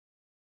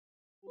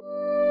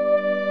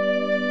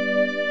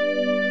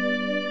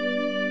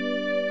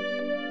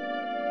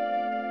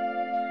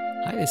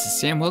this is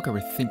Sam Welker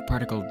with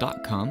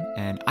thinkparticle.com,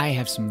 and I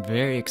have some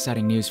very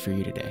exciting news for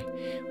you today.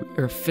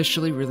 We are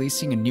officially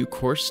releasing a new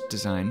course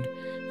designed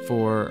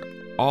for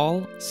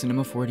all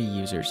Cinema 4D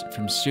users,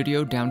 from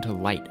studio down to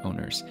light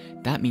owners.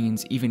 That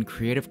means even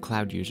Creative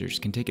Cloud users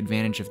can take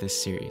advantage of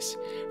this series.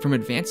 From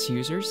advanced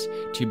users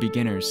to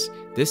beginners,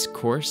 this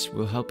course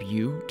will help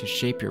you to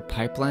shape your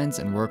pipelines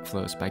and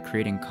workflows by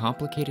creating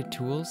complicated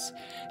tools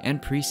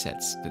and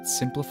presets that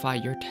simplify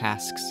your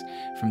tasks,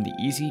 from the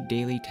easy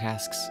daily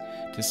tasks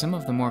to some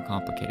of the more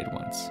complicated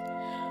ones.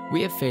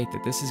 We have faith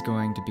that this is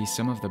going to be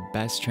some of the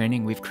best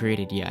training we've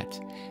created yet.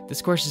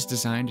 This course is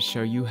designed to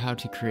show you how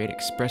to create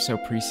Xpresso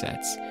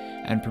presets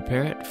and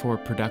prepare it for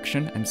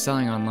production and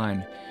selling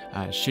online,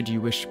 should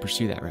you wish to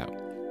pursue that route.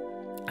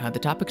 The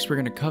topics we're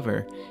going to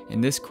cover in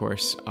this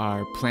course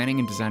are planning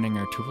and designing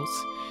our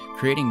tools,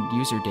 creating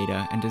user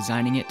data and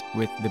designing it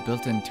with the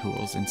built-in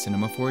tools in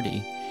Cinema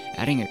 4D,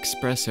 adding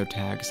Xpresso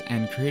tags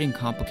and creating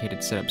complicated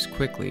setups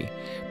quickly,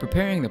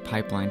 preparing the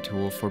pipeline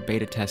tool for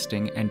beta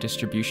testing and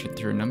distribution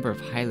through a number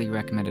of highly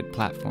recommended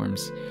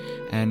platforms,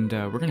 and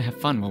we're going to have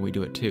fun while we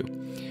do it too.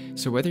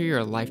 So whether you're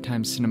a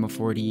lifetime Cinema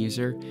 4D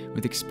user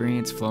with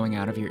experience flowing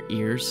out of your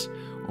ears,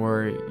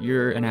 or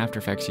you're an After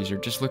Effects user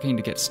just looking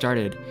to get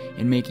started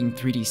in making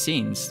 3D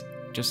scenes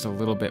just a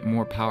little bit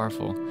more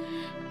powerful,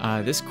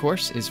 this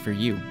course is for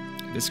you.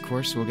 This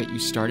course will get you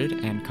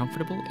started and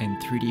comfortable in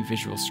 3D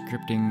visual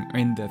scripting,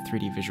 in the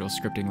 3D visual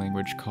scripting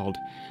language called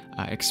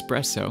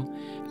Xpresso,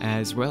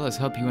 as well as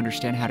help you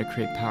understand how to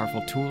create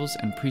powerful tools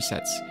and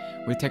presets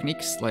with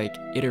techniques like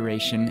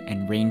iteration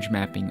and range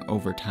mapping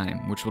over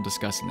time, which we'll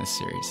discuss in this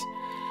series.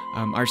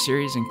 Our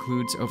series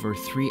includes over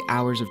 3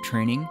 hours of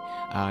training,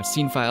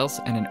 scene files,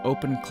 and an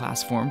open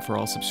class forum for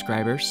all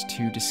subscribers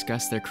to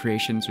discuss their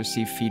creations,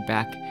 receive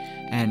feedback,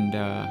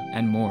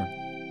 and more.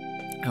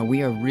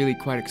 We are really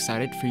quite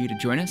excited for you to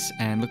join us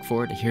and look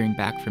forward to hearing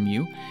back from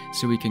you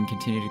so we can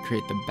continue to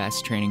create the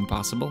best training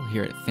possible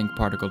here at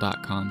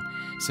thinkparticle.com.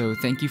 So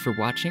thank you for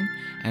watching,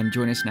 and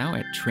join us now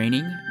at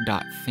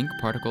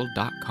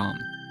training.thinkparticle.com.